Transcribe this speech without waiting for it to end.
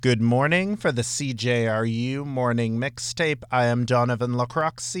Good morning for the CJRU Morning Mixtape. I am Donovan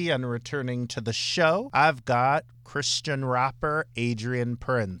LaCroixy, and returning to the show, I've got Christian rapper Adrian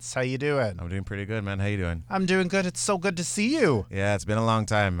Prince. How you doing? I'm doing pretty good, man. How you doing? I'm doing good. It's so good to see you. Yeah, it's been a long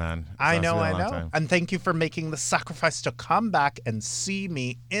time, man. I know. And thank you for making the sacrifice to come back and see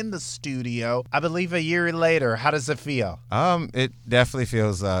me in the studio. I believe a year later. How does it feel? It definitely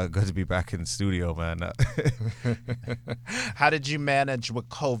feels good to be back in the studio, man. How did you manage with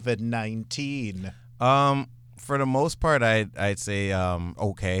COVID-19? For the most part, I'd say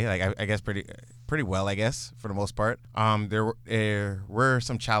okay. Like I guess pretty well, I guess, for the most part. There were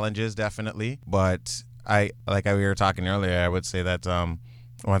some challenges, definitely, but we were talking earlier, I would say that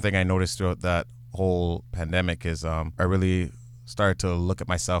one thing I noticed throughout that whole pandemic is I really started to look at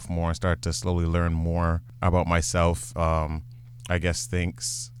myself more and start to slowly learn more about myself. I guess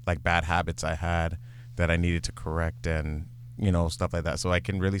things like bad habits I had that I needed to correct and, stuff like that. So I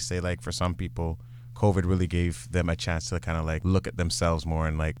can really say, like, for some people, COVID really gave them a chance to kind of like look at themselves more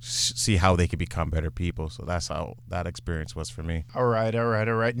and like see how they could become better people. So that's how that experience was for me. All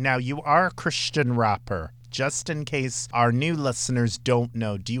right. Now, you are a Christian rapper. Just in case our new listeners don't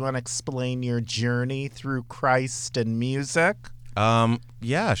know, do you want to explain your journey through Christ and music?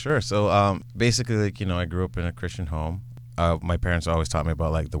 Yeah, sure. So basically, I grew up in a Christian home. My parents always taught me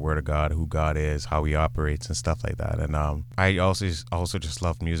about like the Word of God, who God is, how He operates, and stuff like that. And I also just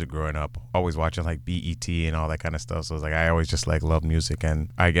loved music growing up. Always watching like BET and all that kind of stuff. So it's like I always just like loved music, and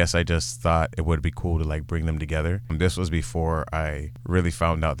I guess I just thought it would be cool to like bring them together. And this was before I really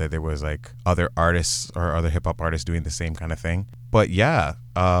found out that there was like other artists or other hip hop artists doing the same kind of thing. But yeah,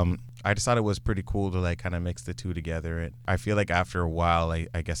 I just thought it was pretty cool to like kind of mix the two together. And I feel like after a while,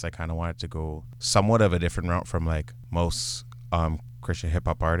 I guess I kind of wanted to go somewhat of a different route from like most Christian hip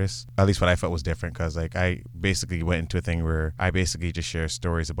hop artists. At least what I felt was different, because like I basically went into a thing where I basically just share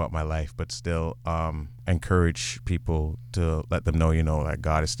stories about my life, but still encourage people to let them know, that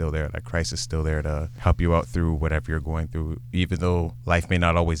God is still there, that Christ is still there to help you out through whatever you're going through. Even though life may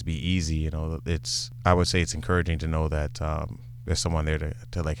not always be easy, I would say it's encouraging to know that there's someone there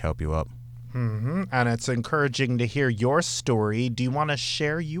to like help you up. Mm-hmm. And it's encouraging to hear your story. Do you want to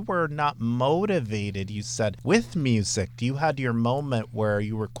share? You were not motivated, you said, with music. You had your moment where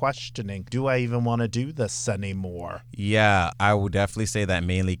you were questioning, do I even want to do this anymore? Yeah, I would definitely say that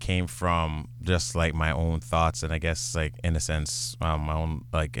mainly came from just like my own thoughts, and I guess like in a sense my own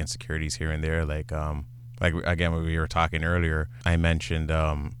like insecurities here and there. Like again, when we were talking earlier, I mentioned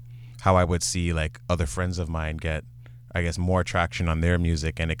how I would see like other friends of mine get, I guess, more traction on their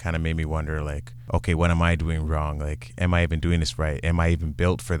music, and it kind of made me wonder, like, okay, what am I doing wrong? Like, am I even doing this right? Am I even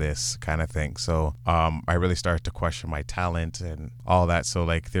built for this kind of thing? So I really started to question my talent and all that. So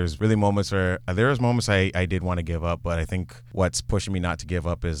like there's really moments where I did want to give up, but I think what's pushing me not to give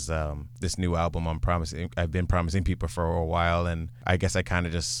up is this new album I've been promising people for a while, and I guess I kind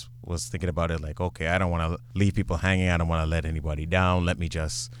of just was thinking about it like, okay, I don't want to leave people hanging. I don't want to let anybody down. Let me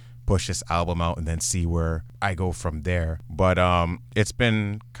just push this album out and then see where I go from there. But it's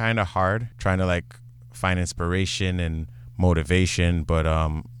been kind of hard trying to like find inspiration and motivation, but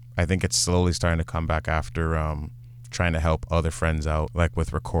I think it's slowly starting to come back after trying to help other friends out, like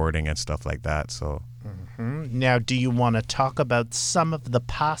with recording and stuff like that. So now, do you want to talk about some of the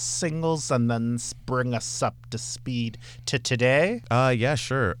past singles and then bring us up to speed to today? Yeah,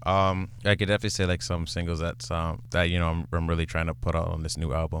 sure. I could definitely say like some singles that I'm really trying to put out on this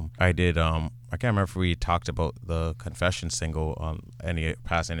new album. I did I can't remember if we talked about the Confession single on any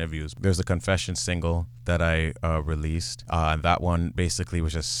past interviews. There's a Confession single that I released. And that one basically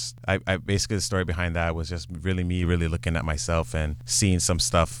was just, I basically the story behind that was just really me really looking at myself and seeing some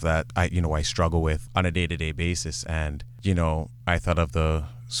stuff that I struggle with on a day-to-day basis. And, I thought of the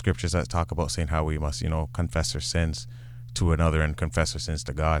scriptures that talk about saying how we must, confess our sins to another and confess our sins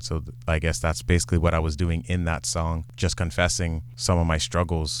to God. So I guess that's basically what I was doing in that song, just confessing some of my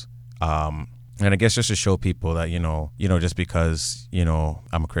struggles. And I guess just to show people that, just because,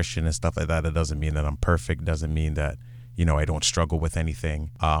 I'm a Christian and stuff like that, it doesn't mean that I'm perfect, doesn't mean that, I don't struggle with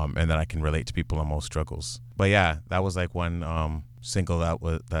anything, and that I can relate to people on most struggles. But yeah, that was like one single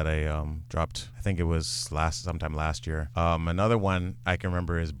that I dropped. I think it was sometime last year. Another one I can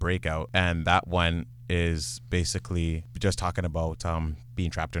remember is Breakout, and that one is basically just talking about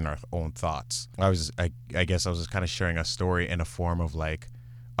being trapped in our own thoughts. I guess I was just kind of sharing a story in a form of like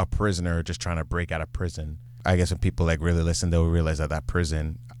a prisoner just trying to break out of prison. I guess when people like really listen, they'll realize that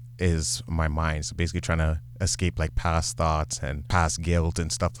prison is my mind. So basically trying to escape like past thoughts and past guilt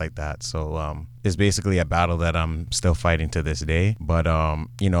and stuff like that. So it's basically a battle that I'm still fighting to this day. But I'm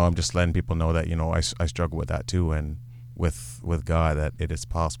just letting people know that I struggle with that too, and with God, that it is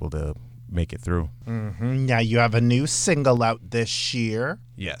possible to make it through. Now you have a new single out this year.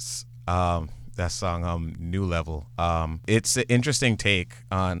 Yes. That song, New Level. It's an interesting take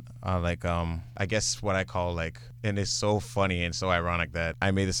on like I guess what I call like, and it's so funny and so ironic that I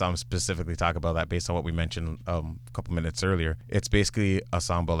made the song specifically talk about that based on what we mentioned a couple minutes earlier. It's basically a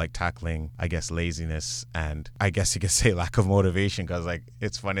song about like tackling, I guess, laziness and I guess you could say lack of motivation, because like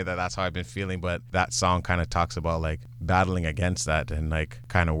it's funny that that's how I've been feeling, but that song kind of talks about like battling against that and like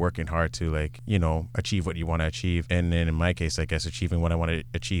kind of working hard to like, you know, achieve what you want to achieve, and then in my case, I guess achieving what I want to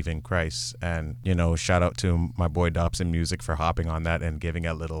achieve in Christ. And you know, shout out to my boy Dobson Music for hopping on that and giving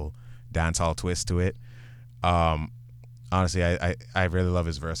a little dancehall twist to it. Honestly, I really love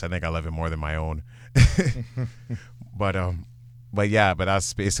his verse. I think I love it more than my own. But yeah, but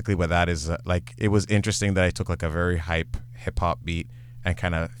that's basically what that is. Like, it was interesting that I took like a very hype hip hop beat and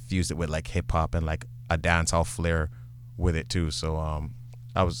kind of fused it with like hip hop and like a dancehall flair with it too. So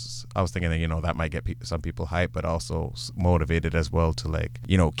I was thinking that, you know, that might get some people hyped, but also motivated as well to like,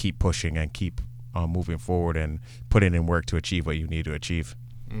 you know, keep pushing and keep moving forward and putting in work to achieve what you need to achieve.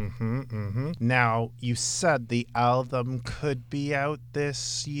 Now, you said the album could be out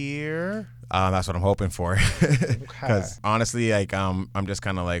this year. That's what I'm hoping for. Okay. Because honestly, like I'm just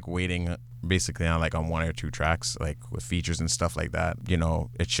kind of like waiting basically on like on 1 or 2 tracks, like with features and stuff like that. You know,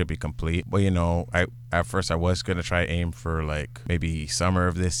 it should be complete. But you know, at first I was gonna try aim for like maybe summer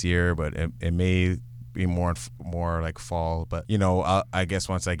of this year, but it may be more like fall. But you know, I guess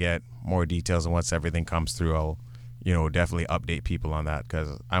once I get more details and once everything comes through, I'll, you know, definitely update people on that,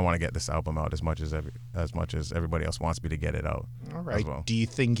 because I want to get this album out as much as everybody else wants me to get it out. All right. Well. Do you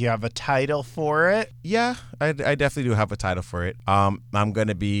think you have a title for it? Yeah, I definitely do have a title for it. I'm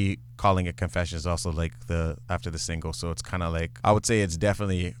gonna be calling it Confessions, also like after the single. So it's kind of like, I would say it's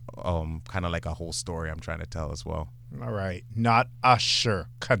definitely kind of like a whole story I'm trying to tell as well. All right. Not Usher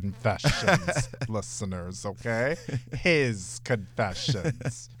Confessions, listeners, okay? His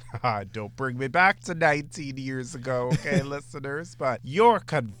Confessions. Don't bring me back to 19 years ago, okay, listeners? But your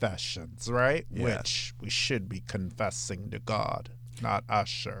confessions, right? Yeah. Which we should be confessing to God, not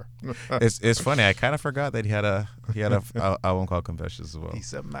Usher. It's funny. I kind of forgot that he had a album called Confessions as well.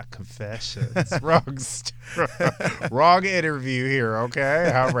 These are my confessions. Wrong interview here,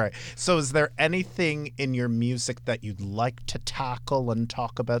 okay? All right. So is there anything in your music that you'd like to tackle and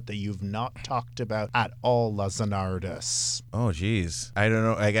talk about that you've not talked about at all as an artist? Oh, geez. I don't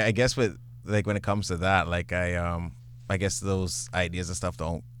know. I guess with like when it comes to that, like I guess those ideas and stuff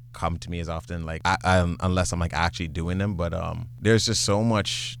don't come to me as often, like unless I'm like actually doing them. But there's just so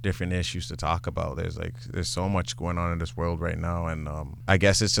much different issues to talk about. There's so much going on in this world right now, and I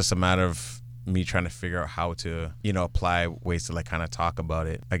guess it's just a matter of me trying to figure out how to, you know, apply ways to like kind of talk about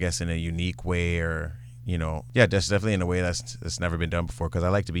it, I guess in a unique way, or, you know, yeah, just definitely in a way that's never been done before, because I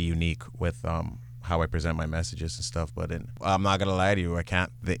like to be unique with how I present my messages and stuff. But I'm not gonna lie to you, I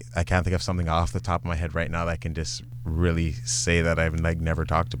can't think of something off the top of my head right now that I can just really say that I've like never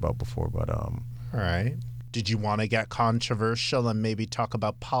talked about before. But all right. Did you want to get controversial and maybe talk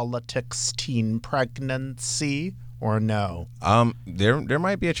about politics, teen pregnancy, or no? There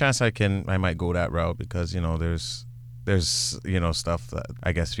might be a chance I might go that route, because, you know, there's you know, stuff that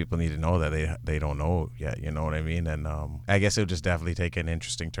I guess people need to know that they don't know yet, you know what I mean? And I guess it would just definitely take an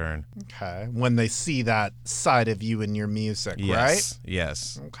interesting turn. Okay. When they see that side of you in your music, right?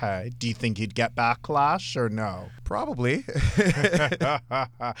 Yes. Okay. Do you think you'd get backlash or no? Probably.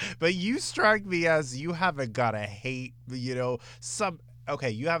 But you strike me as you haven't got a hate, you know,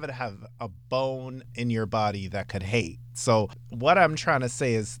 you haven't have a bone in your body that could hate. So what I'm trying to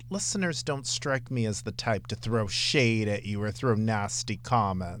say is, listeners don't strike me as the type to throw shade at you or throw nasty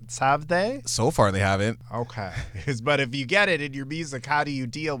comments. Have they? So far, they haven't. Okay. But if you get it in your music, how do you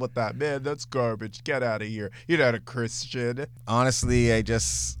deal with that? Man, that's garbage. Get out of here. You're not a Christian. Honestly, I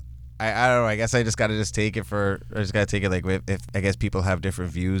don't know. I guess I just gotta take it like if I guess people have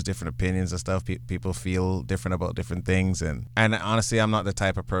different views, different opinions and stuff. People feel different about different things, and honestly, I'm not the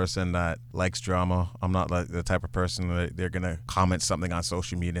type of person that likes drama. I'm not like the type of person that they're gonna comment something on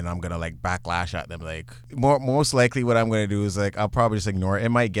social media and I'm gonna like backlash at them. Like most likely, what I'm gonna do is like I'll probably just ignore it. It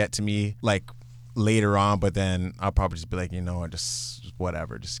might get to me like later on, but then I'll probably just be like, you know, just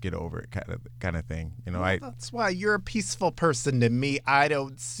whatever, just get over it, kind of thing, you know. That's why you're a peaceful person to me. I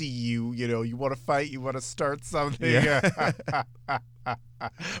don't see you, you know, you want to fight, you want to start something. Yeah.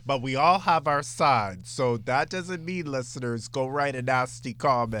 But we all have our sides. So that doesn't mean, listeners, go write a nasty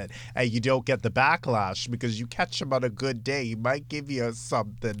comment and you don't get the backlash, because you catch him on a good day, he might give you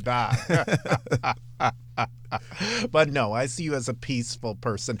something back. But no, I see you as a peaceful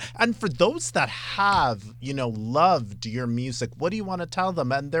person. And for those that have, loved your music, what do you want to tell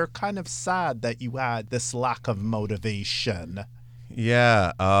them? And they're kind of sad that you had this lack of motivation.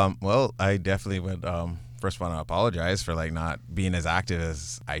 Yeah. Well, I definitely would first want to apologize for like not being as active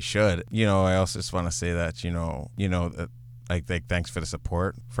as I should. I also just want to say that like thanks for the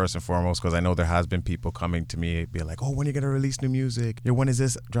support first and foremost, because I know there has been people coming to me be like, oh, when are you gonna release new music? When is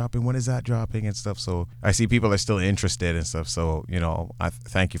this dropping? When is that dropping and stuff? So I see people are still interested and stuff. So I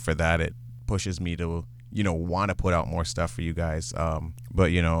thank you for that. It pushes me to want to put out more stuff for you guys.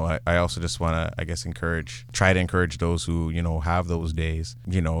 But I also just want to, I guess, try to encourage those who, have those days,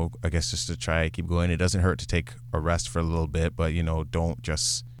 I guess just to try keep going. It doesn't hurt to take a rest for a little bit, but, don't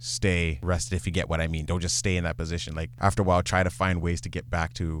just stay rested, if you get what I mean. Don't just stay in that position. Like after a while, try to find ways to get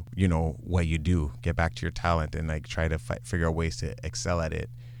back to, what you do, get back to your talent, and like try to figure out ways to excel at it,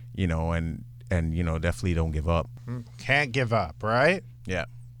 and definitely don't give up. Can't give up, right? Yeah.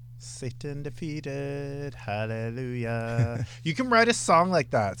 Satan defeated, hallelujah. You can write a song like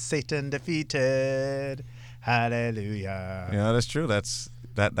that. Satan defeated, hallelujah. Yeah, that's true. That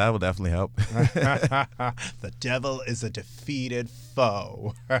will definitely help. The devil is a defeated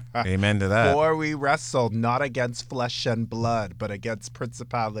foe. Amen to that. For we wrestle not against flesh and blood, but against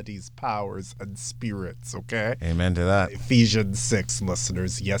principalities, powers, and spirits, okay? Amen to that. Ephesians 6,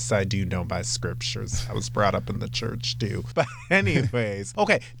 listeners. Yes, I do know my scriptures. I was brought up in the church, too. But anyways,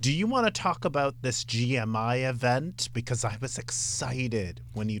 okay, do you want to talk about this GMI event? Because I was excited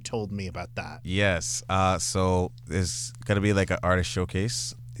when you told me about that. Yes. So there's going to be like an artist showcase.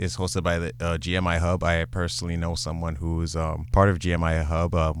 It's hosted by the GMI Hub. I personally know someone who's part of GMI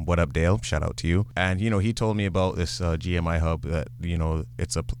Hub. What up, Dale? Shout out to you. And he told me about this GMI Hub that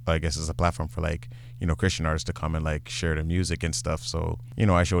it's I guess it's a platform for like Christian artists to come and like share their music and stuff. So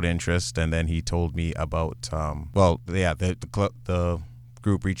I showed interest, and then he told me about the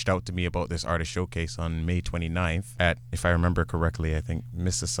group reached out to me about this artist showcase on May 29th at, if I remember correctly, I think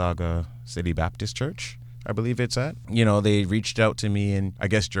Mississauga City Baptist Church, I believe it's at. They reached out to me, and I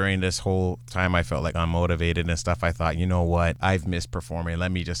guess during this whole time I felt like unmotivated and stuff. I thought, what, I've missed performing.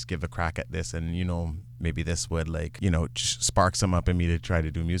 Let me just give a crack at this, and maybe this would like, just spark some up in me to try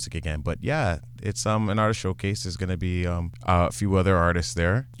to do music again. But yeah, it's an artist showcase. There's gonna be a few other artists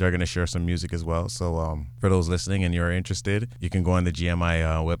there. They're gonna share some music as well. So for those listening and you're interested, you can go on the GMI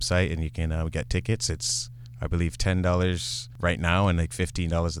website and you can get tickets. It's, I believe, $10 right now and like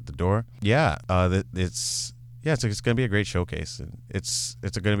 $15 at the door. Yeah, it's going to be a great showcase, and it's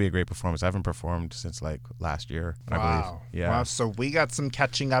going to be a great performance. I haven't performed since like last year, I believe. Yeah. Wow. So we got some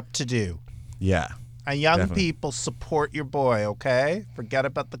catching up to do. Yeah. And young people, support your boy, okay? Forget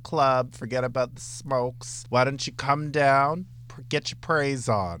about the club. Forget about the smokes. Why don't you come down? Get your praise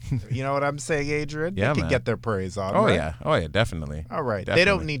on. You know what I'm saying, Adrian? Yeah, they can get their praise on. Oh, right? yeah. Oh, yeah, definitely. All right. Definitely. They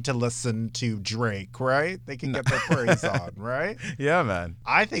don't need to listen to Drake, right? They can get their praise on, right? Yeah, man.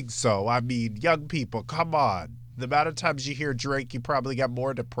 I think so. I mean, young people, come on. The amount of times you hear Drake, you probably get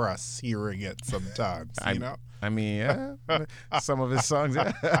more depressed hearing it sometimes, you know? I mean, yeah, some of his songs,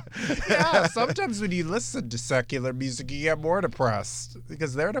 yeah. Yeah, sometimes when you listen to secular music, you get more depressed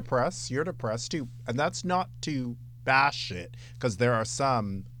because they're depressed, you're depressed too. And that's not to bash it, because there are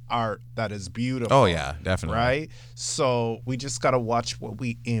some art that is beautiful. Oh yeah, definitely. Right? So we just got to watch what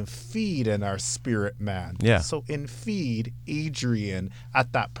we feed in our spirit, man. Yeah. So feed Adrian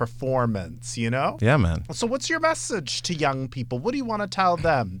at that performance, Yeah, man. So what's your message to young people? What do you want to tell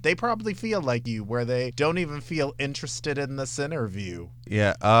them? They probably feel like you, where they don't even feel interested in this interview.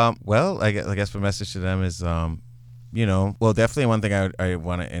 Yeah. Well, I guess my message to them is, well, definitely one thing I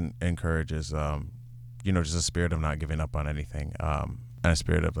want to encourage is, just a spirit of not giving up on anything. And a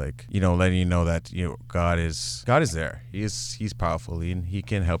spirit of like, letting you know that, God is there. He's powerful, and he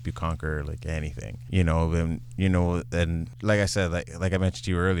can help you conquer like anything, and like I said, like I mentioned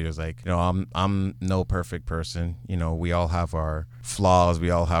to you earlier, it's like, I'm no perfect person. We all have our flaws. We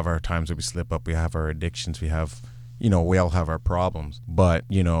all have our times where we slip up. We have our addictions. We have, we all have our problems, but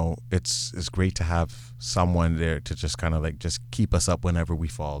it's great to have someone there to just kind of like just keep us up whenever we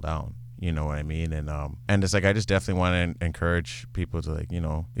fall down. You know what I mean? And it's like, I just definitely want to encourage people to like,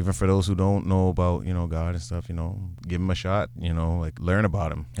 even for those who don't know about, God and stuff, give them a shot, like learn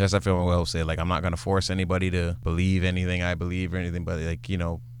about him. Yes, I feel well say, like, I'm not going to force anybody to believe anything I believe or anything, but like,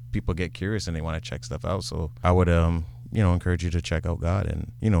 people get curious and they want to check stuff out. So I would, encourage you to check out God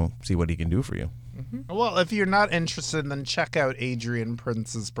and, see what he can do for you. Well, if you're not interested, then check out Adrian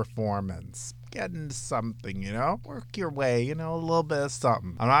Prince's performance. Get into something, work your way, a little bit of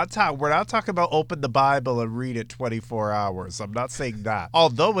something. We're not talking about open the Bible and read it 24 hours. I'm not saying that.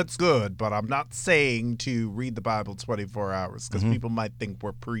 Although it's good, but I'm not saying to read the Bible 24 hours because people might think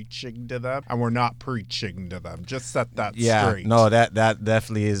we're preaching to them, and we're not preaching to them. Just set that straight. No, that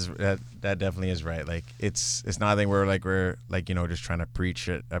definitely is that definitely is right. Like it's nothing where we're just trying to preach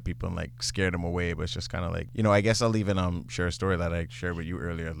it at people and scare them away, but it's just kind of I guess I'll even share a story that I shared with you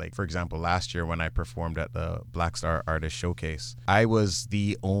earlier. Like, for example, last year when I performed at the Black Star Artist Showcase, I was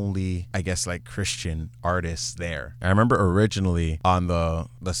the only, I guess, Christian artist there. I remember originally on the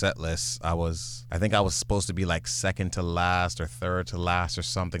set list, I think I was supposed to be second to last or third to last or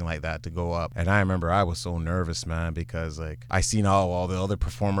something like that to go up. And I remember I was so nervous, man, because I seen all the other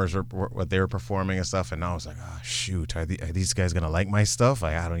performers what they were performing and stuff, and I was like, oh shoot, are these guys gonna like my stuff?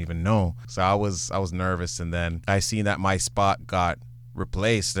 I don't even know. So I was nervous, and then I seen that my spot got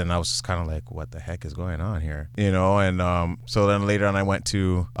replaced, and I was just kind of like, what the heck is going on here, and so then later on I went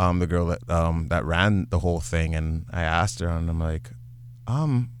to the girl that ran the whole thing, and I asked her, and I'm like,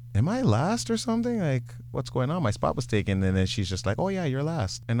 am I last or something? What's going on? My spot was taken. And then she's just like, oh yeah, you're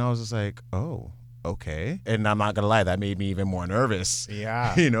last. And I was just like, oh, okay. And I'm not gonna lie, that made me even more nervous.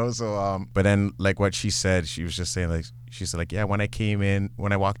 Yeah. So but then what she said, she was just saying she said yeah, when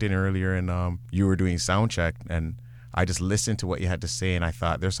I walked in earlier and you were doing sound check, and I just listened to what you had to say, and I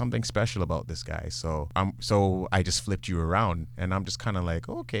thought there's something special about this guy. So I just flipped you around, and I'm just kind of like,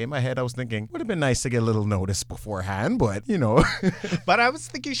 okay. In my head, I was thinking, would have been nice to get a little notice beforehand, but But I was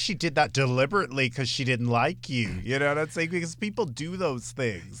thinking she did that deliberately because she didn't like you. You know what I'm saying? Because people do those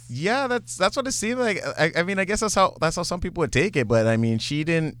things. Yeah, that's what it seemed like. I mean, I guess that's how some people would take it. But I mean, she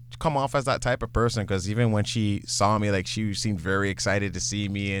didn't come off as that type of person, because even when she saw me, she seemed very excited to see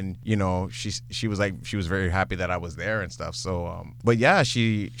me, and she was very happy that I was there and stuff. So but yeah,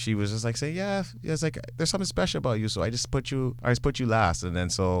 she was just saying, yeah, it's there's something special about you, so I just put you last. And then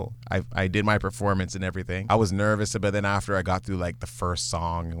so I did my performance and everything. I was nervous, but then after I got through the first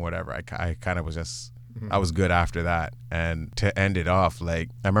song and whatever, I kind of was just I was good after that. And to end it off, I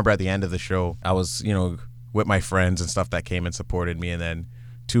remember at the end of the show, I was with my friends and stuff that came and supported me, and then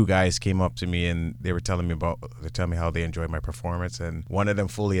two guys came up to me, and they were telling me how they enjoyed my performance. And one of them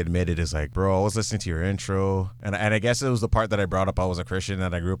fully admitted, is bro, I was listening to your intro, and I guess it was the part that I brought up. I was a Christian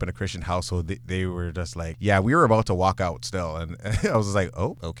and I grew up in a Christian household. They were just yeah, we were about to walk out still, and I was just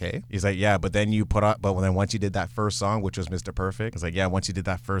oh, okay. He's yeah, but then once you did that first song, which was Mr. Perfect, it's yeah, once you did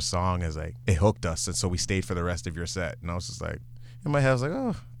that first song, is it hooked us, and so we stayed for the rest of your set. And I was just in my head, I was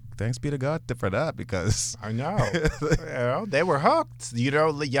oh, thanks be to God for that, because I know. They were hooked.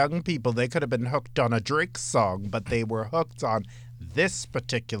 The young people, they could have been hooked on a Drake song, but they were hooked on this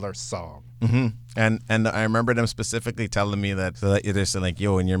particular song. Mm-hmm. And I remember them specifically telling me that they're saying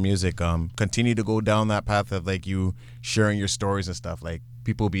yo, in your music, continue to go down that path of you sharing your stories and stuff.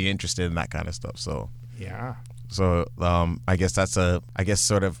 People be interested in that kind of stuff. So yeah. So I guess that's a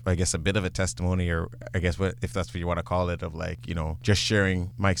bit of a testimony, or I guess if that's what you want to call it, of just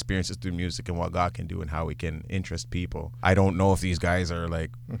sharing my experiences through music and what God can do and how we can interest people. I don't know if these guys are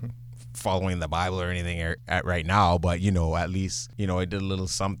following the Bible or anything at right now, but at least I did a little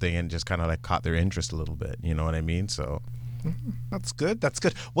something and just kind of caught their interest a little bit. You know what I mean? So. That's good.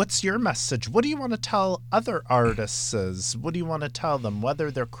 What's your message? What do you want to tell other artists? What do you want to tell them,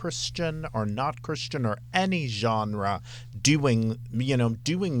 whether they're Christian or not Christian or any genre, doing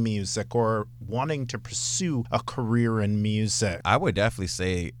music or wanting to pursue a career in music? I would definitely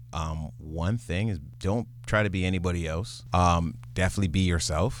say one thing is, don't try to be anybody else. Definitely be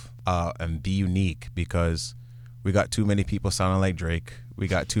yourself, and be unique, because we got too many people sounding like Drake. We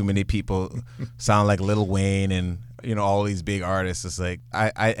got too many people sound like Lil Wayne and all these big artists. It's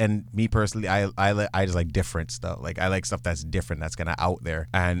I and me personally, I just like different stuff. I like stuff that's different, that's kind of out there.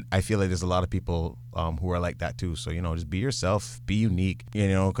 And I feel like there's a lot of people who are like that too. So just be yourself, be unique.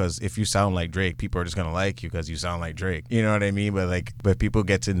 Because if you sound like Drake, people are just gonna like you because you sound like Drake. You know what I mean? But people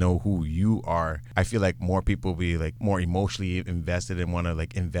get to know who you are. I feel like more people be more emotionally invested and want to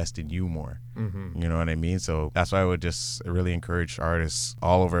invest in you more. Mm-hmm. You know what I mean? So that's why I would just really encourage artists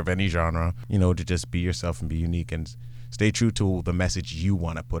all over of any genre, to just be yourself and be unique and stay true to the message you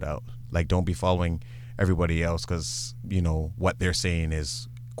want to put out. Don't be following everybody else because what they're saying is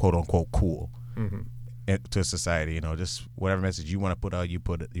quote unquote cool. Mm-hmm. To society, just whatever message you want to put out, you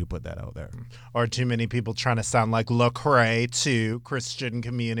put that out there. Or too many people trying to sound like Lecrae to Christian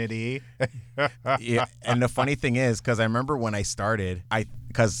community. Yeah, and the funny thing is, because I remember when I started,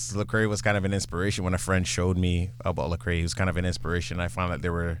 because Lecrae was kind of an inspiration. When a friend showed me about Lecrae, he was kind of an inspiration. I found that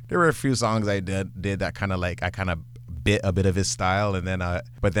there were a few songs I did that kind of like I kind of bit a bit of his style, and then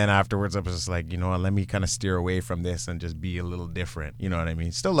but then afterwards I was just like, you know what, let me kind of steer away from this and just be a little different. You know what I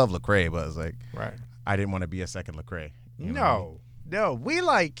mean? Still love Lecrae, but it's like Right. I didn't want to be a second Lecrae. You know what I mean? No, we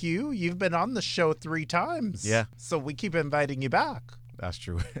like you. You've been on the show 3 times. Yeah. So we keep inviting you back. That's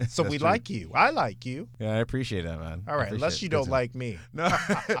true. So we like you. I like you. Yeah, I appreciate that, man. All right, unless you don't like me. No,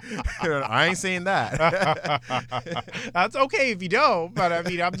 I ain't saying that. That's okay if you don't, but I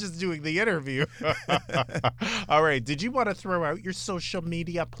mean, I'm just doing the interview. All right, did you want to throw out your social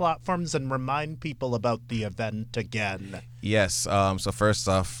media platforms and remind people about the event again? Yes. So first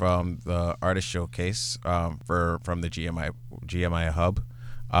off, from the artist showcase from the GMI Hub,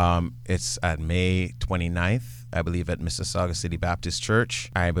 it's at May 29th. I believe at Mississauga City Baptist Church.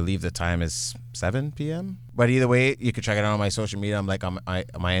 I believe the time is 7 p.m. But either way, you can check it out on my social media. I'm like on my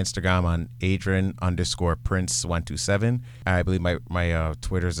Instagram on Adrian_Prince127. I believe my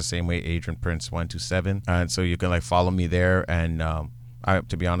Twitter is the same way, AdrianPrince127. And so you can like follow me there. And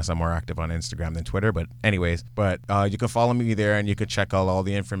to be honest, I'm more active on Instagram than Twitter. But anyways, you can follow me there and you can check out all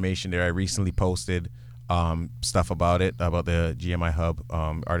the information there. I recently posted stuff about the GMI Hub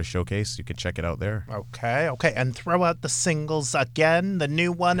Artist Showcase. You can check it out there. Okay. And throw out the singles again, the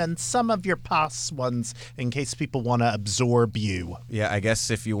new one and some of your past ones in case people want to absorb you. Yeah, I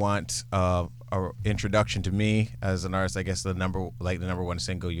guess if you want an introduction to me as an artist, I guess the number one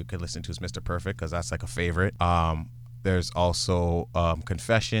single you could listen to is Mr. Perfect, because that's like a favorite. There's also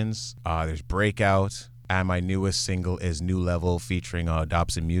Confessions. There's Breakout. And my newest single is New Level featuring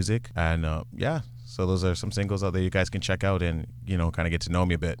Dobson Music. And yeah. So those are some singles out there you guys can check out and, you know, kind of get to know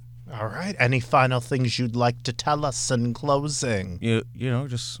me a bit. All right. Any final things you'd like to tell us in closing? You know,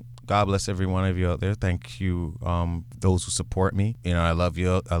 just God bless every one of you out there. Thank you, those who support me. You know, I love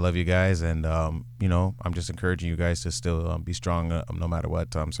you. I love you guys. And, you know, I'm just encouraging you guys to still be strong no matter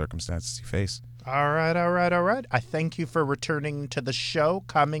what circumstances you face. All right. I thank you for returning to the show,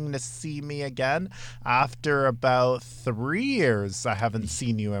 coming to see me again. After about 3 years, I haven't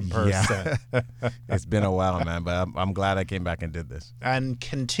seen you in person. Yeah. It's been a while, man, but I'm glad I came back and did this. And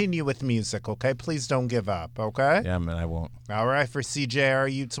continue with music, okay? Please don't give up, okay? Yeah, man, I won't. All right, for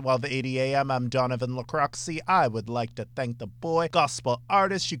CJRU 1280 AM, I'm Donovan LaCroxy. I would like to thank the boy, gospel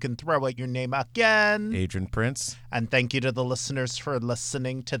artist. You can throw out your name again. Adrian Prince. And thank you to the listeners for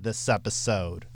listening to this episode.